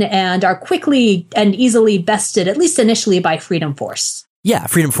take on and are quickly and easily bested, at least initially, by Freedom Force. Yeah,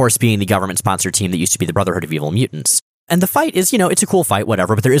 Freedom Force being the government-sponsored team that used to be the Brotherhood of Evil Mutants. And the fight is, it's a cool fight,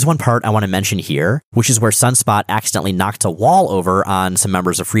 whatever, but there is one part I want to mention here, which is where Sunspot accidentally knocked a wall over on some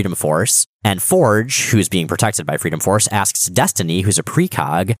members of Freedom Force, and Forge, who's being protected by Freedom Force, asks Destiny, who's a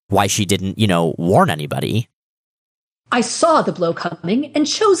precog, why she didn't, warn anybody. I saw the blow coming and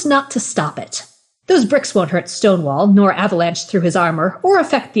chose not to stop it. Those bricks won't hurt Stonewall, nor avalanche through his armor, or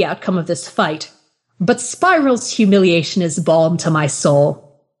affect the outcome of this fight. But Spiral's humiliation is balm to my soul.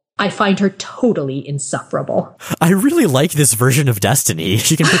 I find her totally insufferable. I really like this version of Destiny.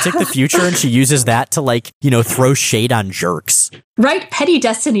 She can predict the future and she uses that to, like, you know, throw shade on jerks. Right? Petty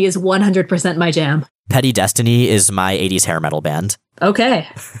Destiny is 100% my jam. Petty Destiny is my 80s hair metal band. Okay.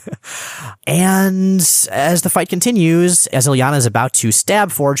 And as the fight continues, as Illyana is about to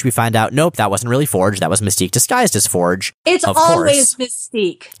stab Forge, we find out, nope, that wasn't really Forge. That was Mystique disguised as Forge. It's always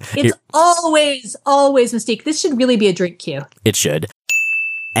Mystique. It's always Mystique. This should really be a drink cue. It should.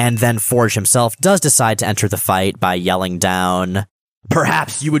 And then Forge himself does decide to enter the fight by yelling down,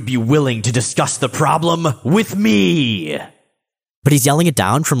 "Perhaps you would be willing to discuss the problem with me." But he's yelling it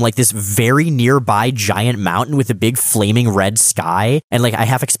down from, like, this very nearby giant mountain with a big flaming red sky. And, like, I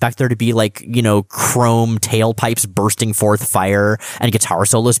half expect there to be, like, you know, chrome tailpipes bursting forth fire and guitar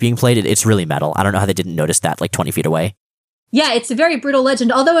solos being played. It's really metal. I don't know how they didn't notice that, like, 20 feet away. Yeah, it's a very brutal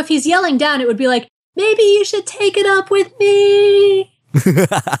legend. Although if he's yelling down, it would be like, maybe you should take it up with me.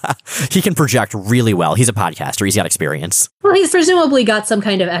 He can project really well. He's a podcaster. He's got experience. Well, he's presumably got some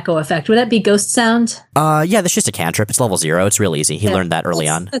kind of echo effect. Would that be ghost sound? Yeah, that's just a cantrip. It's level 0. It's real easy. He learned that early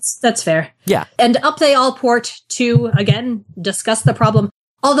on. That's fair. Yeah. And up they all port to, again, discuss the problem.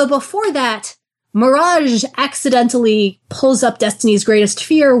 Although before that, Mirage accidentally pulls up Destiny's greatest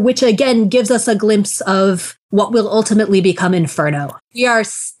fear, which again gives us a glimpse of what will ultimately become Inferno. We are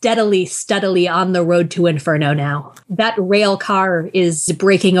steadily on the road to Inferno now. That rail car is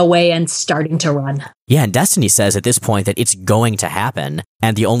breaking away and starting to run. Yeah, and Destiny says at this point that it's going to happen,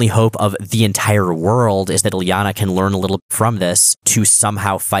 and the only hope of the entire world is that Illyana can learn a little from this to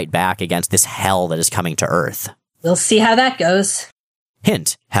somehow fight back against this hell that is coming to Earth. We'll see how that goes.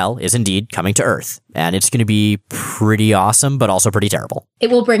 Hint, hell is indeed coming to Earth, and it's going to be pretty awesome, but also pretty terrible. It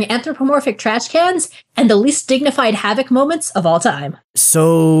will bring anthropomorphic trash cans and the least dignified havoc moments of all time.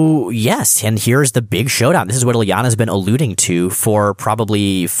 So, yes, and here's the big showdown. This is what Illyana's been alluding to for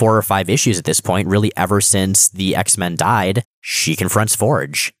probably 4 or 5 issues at this point, really ever since the X-Men died. She confronts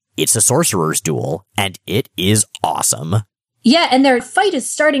Forge. It's a sorcerer's duel, and it is awesome. Yeah, and their fight is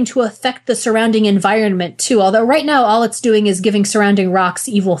starting to affect the surrounding environment, too, although right now all it's doing is giving surrounding rocks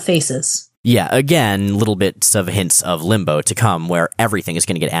evil faces. Yeah, again, little bits of hints of Limbo to come, where everything is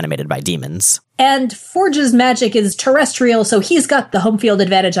going to get animated by demons. And Forge's magic is terrestrial, so he's got the home field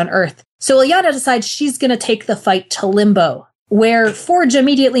advantage on Earth. So Illyana decides she's going to take the fight to Limbo, where Forge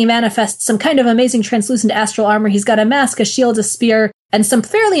immediately manifests some kind of amazing translucent astral armor. He's got a mask, a shield, a spear, and some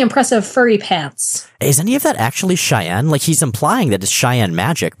fairly impressive furry pants. Is any of that actually Cheyenne? Like, he's implying that it's Cheyenne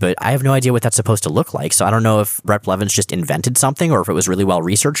magic, but I have no idea what that's supposed to look like, so I don't know if Rep Levins just invented something or if it was really well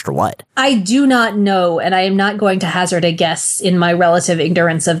researched or what. I do not know, and I am not going to hazard a guess in my relative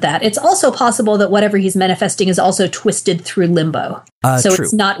ignorance of that. It's also possible that whatever he's manifesting is also twisted through Limbo. So true.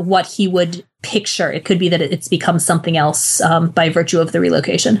 It's not what he would picture. It could be that it's become something else by virtue of the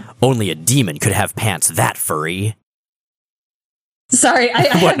relocation. Only a demon could have pants that furry. Sorry,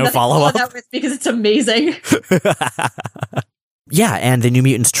 I What, no follow-up? Because it's amazing. Yeah, and the New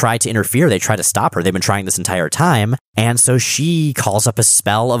Mutants try to interfere. They try to stop her. They've been trying this entire time. And so she calls up a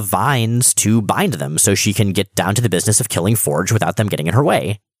spell of vines to bind them so she can get down to the business of killing Forge without them getting in her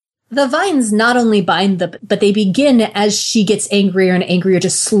way. The vines not only bind them, but they begin as she gets angrier and angrier to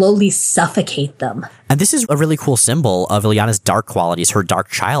slowly suffocate them. And this is a really cool symbol of Illyana's dark qualities, her dark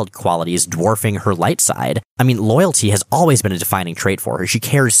child qualities dwarfing her light side. I mean, loyalty has always been a defining trait for her. She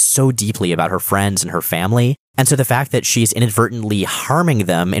cares so deeply about her friends and her family. And so the fact that she's inadvertently harming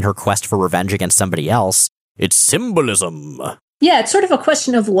them in her quest for revenge against somebody else, it's symbolism. Yeah, it's sort of a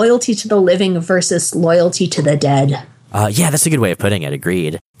question of loyalty to the living versus loyalty to the dead. Yeah, that's a good way of putting it,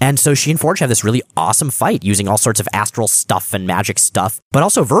 agreed. And so she and Forge have this really awesome fight using all sorts of astral stuff and magic stuff, but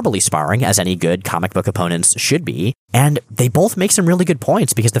also verbally sparring, as any good comic book opponents should be. And they both make some really good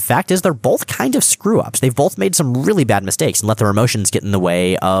points, because the fact is they're both kind of screw-ups. They've both made some really bad mistakes and let their emotions get in the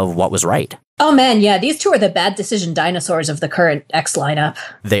way of what was right. Oh man, yeah, these two are the bad decision dinosaurs of the current X lineup.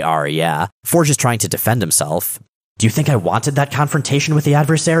 They are, yeah. Forge is trying to defend himself. Do you think I wanted that confrontation with the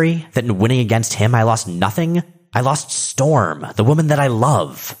adversary? That in winning against him I lost nothing? I lost Storm, the woman that I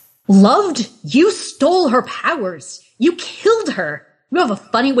love. Loved? You stole her powers. You killed her. You have a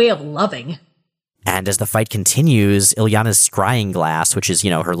funny way of loving. And as the fight continues, Illyana's scrying glass, which is,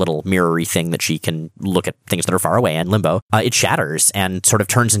 her little mirror-y thing that she can look at things that are far away in Limbo, it shatters and sort of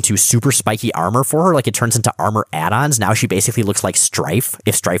turns into super spiky armor for her. Like, it turns into armor add-ons. Now she basically looks like Strife,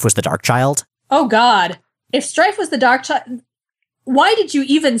 if Strife was the Dark Child. Oh god. If Strife was the Dark Child... Why did you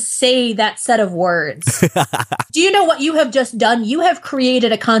even say that set of words? Do you know what you have just done? You have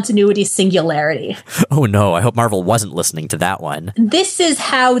created a continuity singularity. Oh no, I hope Marvel wasn't listening to that one. This is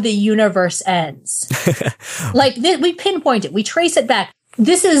how the universe ends. We pinpoint it. We trace it back.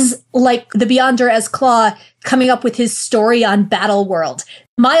 This is like the Beyonder as Claw coming up with his story on Battleworld.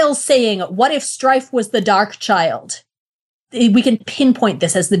 Miles saying, what if Strife was the Dark Child? We can pinpoint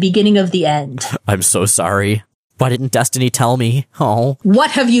this as the beginning of the end. I'm so sorry. Why didn't Destiny tell me? Oh.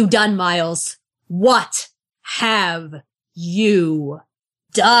 What have you done, Miles? What have you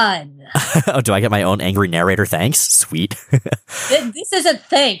done? Oh, do I get my own angry narrator? Thanks. Sweet. This isn't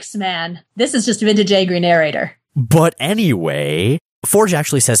thanks, man. This is just vintage angry narrator. But anyway, Forge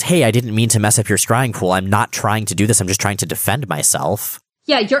actually says, hey, I didn't mean to mess up your scrying pool. I'm not trying to do this. I'm just trying to defend myself.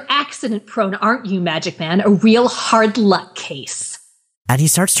 Yeah, you're accident prone, aren't you, Magic Man? A real hard luck case. And he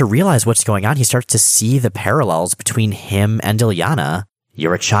starts to realize what's going on. He starts to see the parallels between him and Illyana.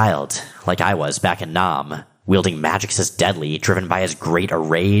 You're a child, like I was back in Nam, wielding magics as deadly, driven by as great a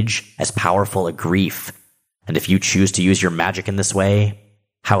rage, as powerful a grief. And if you choose to use your magic in this way,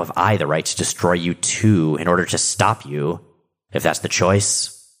 how have I the right to destroy you too in order to stop you? If that's the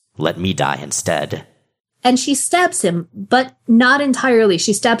choice, let me die instead. And she stabs him, but not entirely.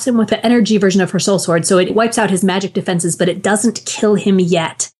 She stabs him with the energy version of her soul sword, so it wipes out his magic defenses, but it doesn't kill him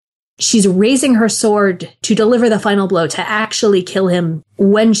yet. She's raising her sword to deliver the final blow, to actually kill him,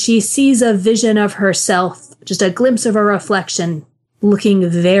 when she sees a vision of herself, just a glimpse of a reflection, looking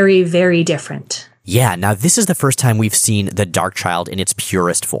very, very different. Yeah, now this is the first time we've seen the Dark Child in its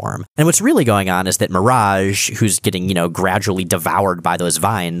purest form. And what's really going on is that Mirage, who's getting, gradually devoured by those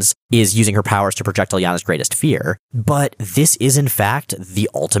vines, is using her powers to project Illyana's greatest fear. But this is, in fact, the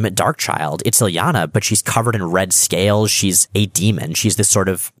ultimate Dark Child. It's Illyana, but she's covered in red scales. She's a demon. She's this sort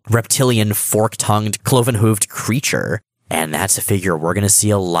of reptilian, fork-tongued, cloven-hooved creature. And that's a figure we're going to see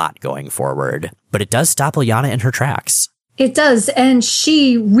a lot going forward. But it does stop Illyana in her tracks. It does, and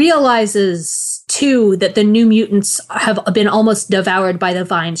she realizes, too, that the New Mutants have been almost devoured by the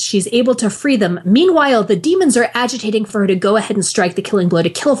vines. She's able to free them. Meanwhile, the demons are agitating for her to go ahead and strike the killing blow, to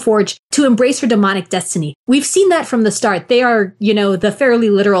kill Forge, to embrace her demonic destiny. We've seen that from the start. They are, the fairly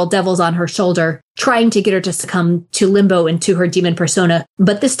literal devils on her shoulder, trying to get her to succumb to Limbo and to her demon persona.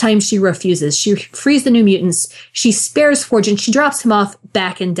 But this time she refuses. She frees the New Mutants. She spares Forge, and she drops him off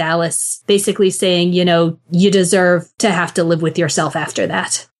back in Dallas, basically saying, you deserve to have to live with yourself after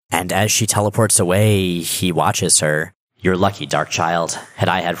that. And as she teleports away, he watches her. You're lucky, Dark Child. Had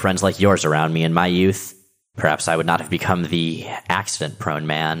I had friends like yours around me in my youth, perhaps I would not have become the accident-prone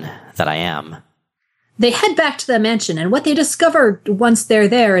man that I am. They head back to the mansion, and what they discover once they're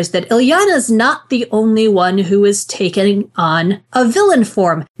there is that Illyana's not the only one who is taking on a villain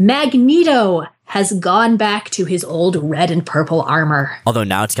form. Magneto has gone back to his old red and purple armor. Although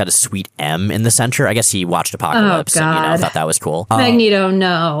now it's got a sweet M in the center. I guess he watched Apocalypse and, thought that was cool. Magneto,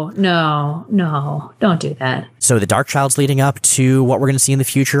 no, don't do that. So the Dark Child's leading up to what we're going to see in the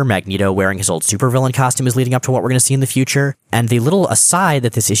future. Magneto wearing his old supervillain costume is leading up to what we're going to see in the future. And the little aside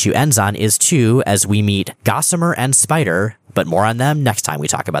that this issue ends on is, too, as we meet Gossamer and Spider, but more on them next time we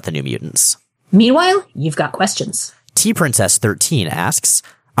talk about the New Mutants. Meanwhile, you've got questions. T-Princess13 asks,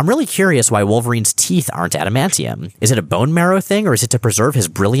 I'm really curious why Wolverine's teeth aren't adamantium. Is it a bone marrow thing, or is it to preserve his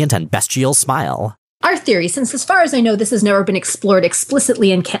brilliant and bestial smile? Our theory, since as far as I know this has never been explored explicitly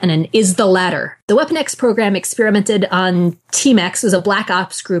in canon, is the latter. The Weapon X program experimented on Team X as a Black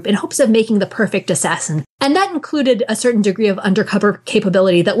Ops group in hopes of making the perfect assassin. And that included a certain degree of undercover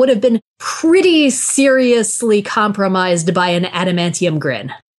capability that would have been pretty seriously compromised by an adamantium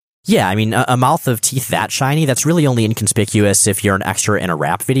grin. Yeah, I mean, a mouth of teeth that shiny, that's really only inconspicuous if you're an extra in a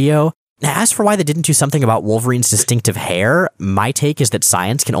rap video. As for why they didn't do something about Wolverine's distinctive hair, my take is that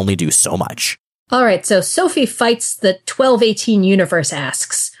science can only do so much. All right, so Sophie Fights the 1218 Universe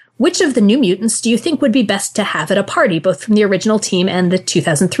asks, which of the New Mutants do you think would be best to have at a party, both from the original team and the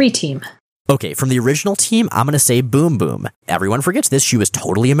 2003 team? Okay, from the original team, I'm going to say Boom Boom. Everyone forgets this, she was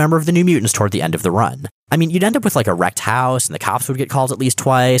totally a member of the New Mutants toward the end of the run. I mean, you'd end up with like a wrecked house, and the cops would get called at least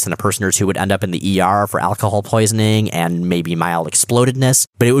twice, and a person or two would end up in the ER for alcohol poisoning and maybe mild explodedness,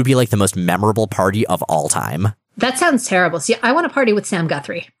 but it would be like the most memorable party of all time. That sounds terrible. See, I want to party with Sam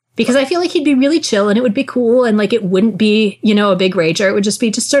Guthrie. Because I feel like he'd be really chill and it would be cool and like it wouldn't be, a big rager. It would just be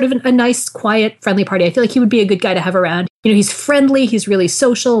just sort of a nice, quiet, friendly party. I feel like he would be a good guy to have around. He's friendly, he's really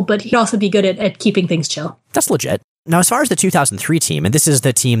social, but he'd also be good at keeping things chill. That's legit. Now, as far as the 2003 team, and this is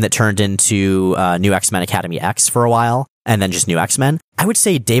the team that turned into New X-Men Academy X for a while, and then just New X-Men. I would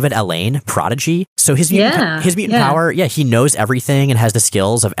say David Allain, Prodigy. So his mutant power, he knows everything and has the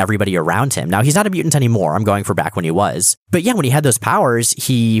skills of everybody around him. Now, he's not a mutant anymore. I'm going for back when he was. But yeah, when he had those powers,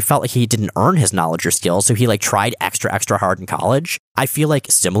 he felt like he didn't earn his knowledge or skills, so he like tried extra hard in college. I feel like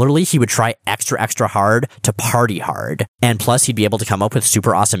similarly, he would try extra hard to party hard. And plus, he'd be able to come up with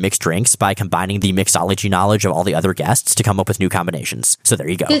super awesome mixed drinks by combining the mixology knowledge of all the other guests to come up with new combinations. So there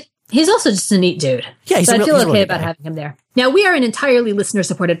you go. He's also just a neat dude. Yeah, so I feel okay about having him there. Now, we are an entirely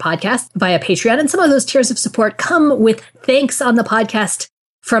listener-supported podcast via Patreon, and some of those tiers of support come with thanks on the podcast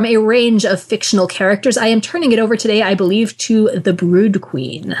from a range of fictional characters. I am turning it over today, I believe, to the Brood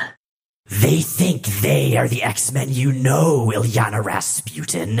Queen. They think they are the X-Men you know, Illyana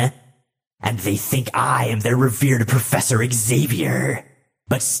Rasputin. And they think I am their revered Professor Xavier.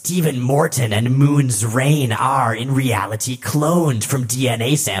 But Stephen Morton and Moon's Reign are, in reality, cloned from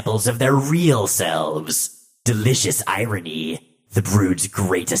DNA samples of their real selves. Delicious irony. The Brood's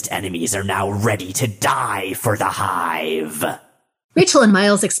greatest enemies are now ready to die for the Hive. Rachel and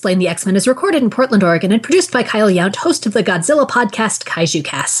Miles Explain the X-Men is recorded in Portland, Oregon, and produced by Kyle Yount, host of the Godzilla podcast Kaiju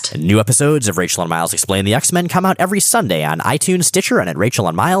Cast. New episodes of Rachel and Miles Explain the X-Men come out every Sunday on iTunes, Stitcher, and at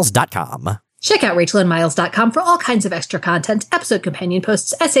rachelandmiles.com. Check out rachelandmiles.com for all kinds of extra content, episode companion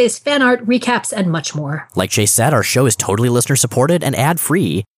posts, essays, fan art, recaps, and much more. Like Chase said, our show is totally listener-supported and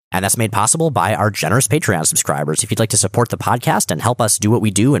ad-free, and that's made possible by our generous Patreon subscribers. If you'd like to support the podcast and help us do what we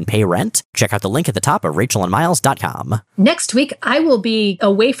do and pay rent, check out the link at the top of rachelandmiles.com. Next week, I will be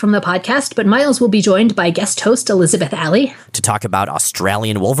away from the podcast, but Miles will be joined by guest host Elizabeth Alley to talk about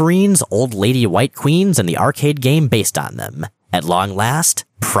Australian Wolverines, Old Lady White Queens, and the arcade game based on them. At long last,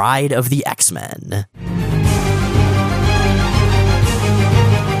 Pride of the X-Men.